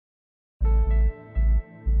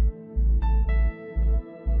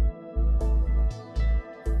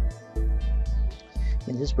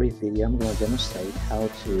In this brief video, I'm going to demonstrate how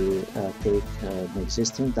to take an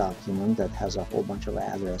existing document that has a whole bunch of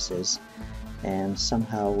addresses, and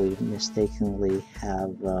somehow we mistakenly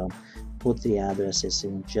have put the addresses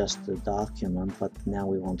in just the document, but now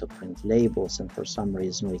we want to print labels, and for some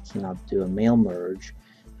reason we cannot do a mail merge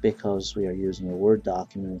because we are using a Word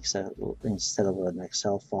document instead of an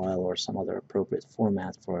Excel file or some other appropriate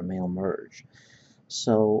format for a mail merge.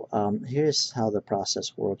 So here's how the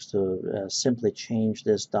process works to simply change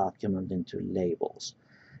this document into labels.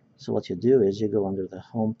 So what you do is you go under the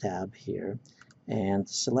Home tab here and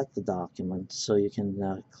select the document. So you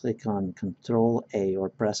can click on Control A or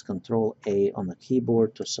press Control A on the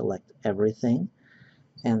keyboard to select everything,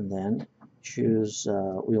 and then choose,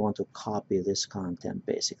 we want to copy this content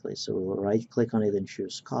basically. So we'll right click on it and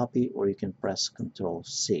choose copy, or you can press Control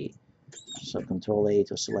C. So Control A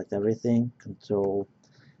to select everything, Control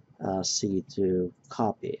C to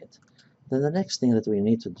copy it. Then the next thing that we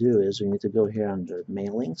need to do is we need to go here under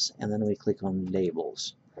mailings, and then we click on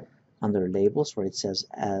labels. Under labels, where it says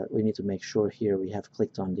we need to make sure here we have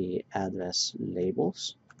clicked on the address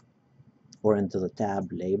labels, or into the tab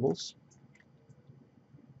labels,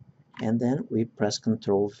 and then we press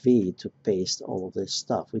Control V to paste all of this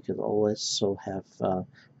stuff. We could also have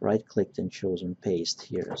right clicked and chosen paste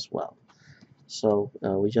here as well. So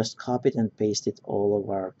we just copied and pasted all of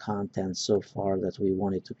our content so far that we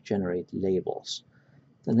wanted to generate labels.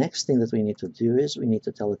 The next thing that we need to do is we need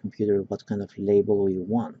to tell the computer what kind of label we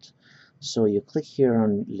want. So you click here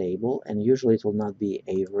on label, and usually it will not be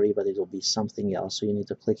Avery, but it will be something else. So you need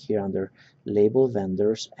to click here under label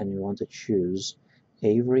vendors, and you want to choose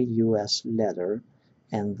Avery US letter,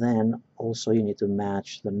 and then also you need to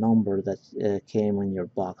match the number that came in your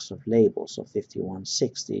box of labels, so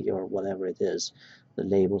 5160 or whatever it is, the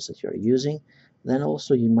labels that you're using. Then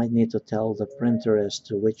also you might need to tell the printer as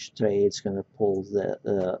to which tray it's going to pull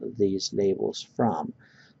these labels from.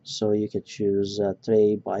 So you could choose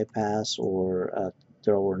tray bypass, or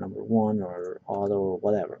drawer number 1, or auto, or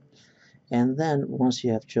whatever. And then once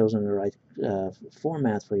you have chosen the right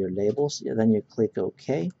format for your labels, then you click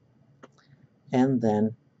OK, and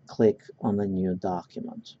then click on the new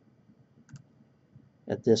document.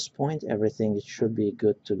 At this point, everything should be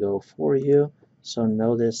good to go for you. So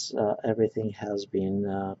notice everything has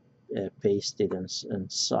been pasted and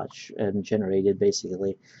such, and generated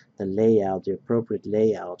basically the layout, the appropriate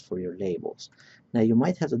layout for your labels. Now you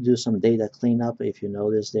might have to do some data cleanup. If you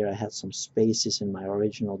notice there, I had some spaces in my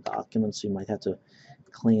original document, so you might have to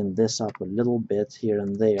clean this up a little bit here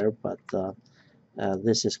and there, but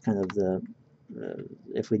this is kind of the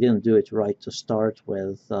if we didn't do it right to start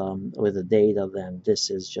with the data, then this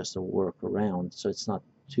is just a workaround, so it's not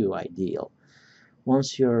too ideal.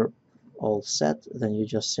 Once you're all set, then you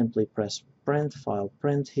just simply press print, file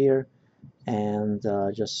print here, and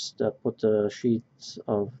just put the sheet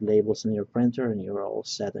of labels in your printer, and you're all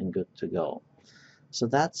set and good to go. So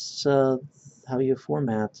that's how you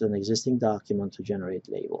format an existing document to generate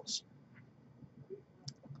labels.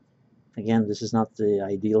 Again, this is not the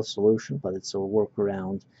ideal solution, but it's a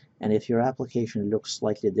workaround. And if your application looks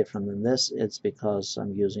slightly different than this, it's because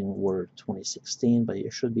I'm using Word 2016, but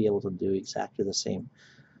you should be able to do exactly the same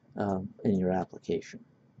in your application.